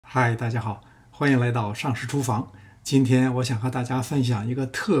嗨，大家好，欢迎来到尚食厨房。今天我想和大家分享一个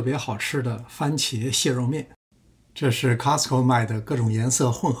特别好吃的番茄蟹肉面。这是 Costco 卖的各种颜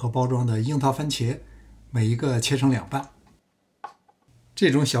色混合包装的樱桃番茄，每一个切成2半。这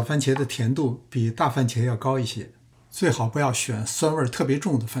种小番茄的甜度比大番茄要高一些，最好不要选酸味特别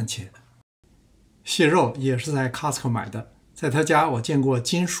重的番茄。蟹肉也是在 Costco 买的，在他家我见过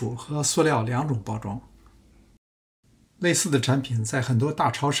金属和塑料2种包装。类似的产品在很多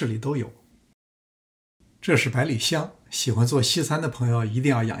大超市里都有。这是百里香，喜欢做西餐的朋友一定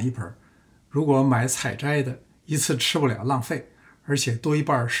要养一盆。如果买采摘的，一次吃不了，浪费，而且多一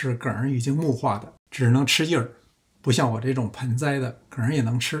半是梗已经木化的，只能吃叶儿，不像我这种盆栽的，梗也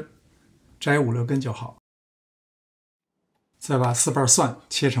能吃，摘5、6根就好。再把4瓣蒜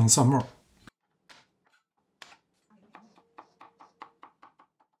切成蒜末，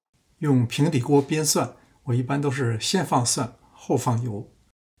用平底锅煸蒜，我一般都是先放蒜后放油，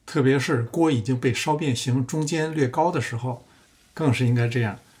特别是锅已经被烧变形，中间略高的时候，更是应该这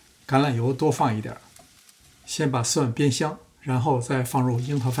样，橄榄油多放一点。先把蒜煸香，然后再放入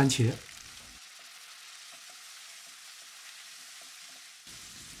樱桃番茄，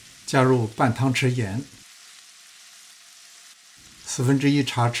加入半汤匙盐，1/4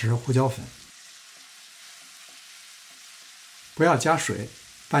茶匙胡椒粉，不要加水，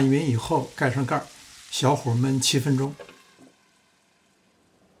拌匀以后盖上盖，小火焖7分钟。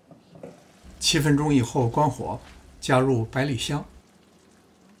7分钟以后关火，加入百里香，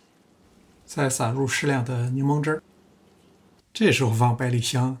再撒入适量的柠檬汁儿。这时候放百里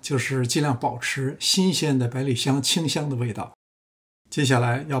香，就是尽量保持新鲜的百里香清香的味道。接下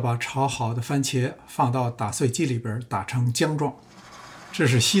来要把炒好的番茄放到打碎机里边打成浆状，这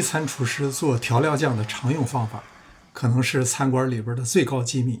是西餐厨师做调料酱的常用方法，可能是餐馆里边的最高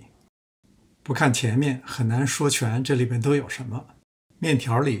机密。不看前面很难说全这里边都有什么。面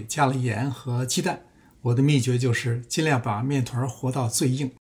条里加了盐和鸡蛋，我的秘诀就是尽量把面团和到最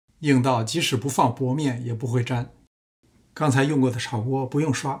硬，硬到即使不放薄面也不会粘。刚才用过的炒锅不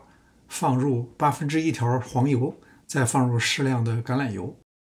用刷，放入1/8条黄油，再放入适量的橄榄油。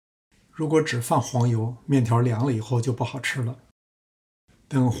如果只放黄油，面条凉了以后就不好吃了。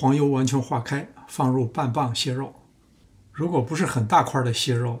等黄油完全化开，放入半磅蟹肉。如果不是很大块的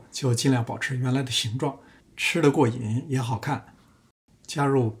蟹肉，就尽量保持原来的形状，吃得过瘾也好看。加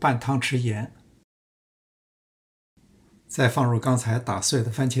入半汤匙盐，再放入刚才打碎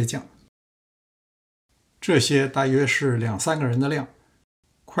的番茄酱。这些大约是2、3个人的量。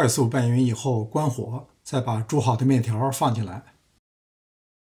快速拌匀以后关火，再把煮好的面条放进来。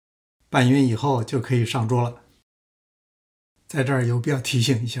拌匀以后就可以上桌了。在这儿有必要提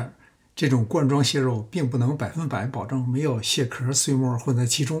醒一下，这种罐装蟹肉并不能100%保证没有蟹壳碎末混在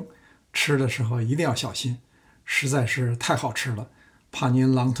其中，吃的时候一定要小心，实在是太好吃了，怕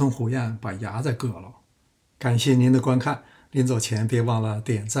您狼吞虎咽把牙再硌了。感谢您的观看，临走前别忘了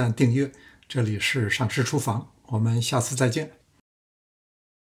点赞订阅。这里是尚食厨房，我们下次再见。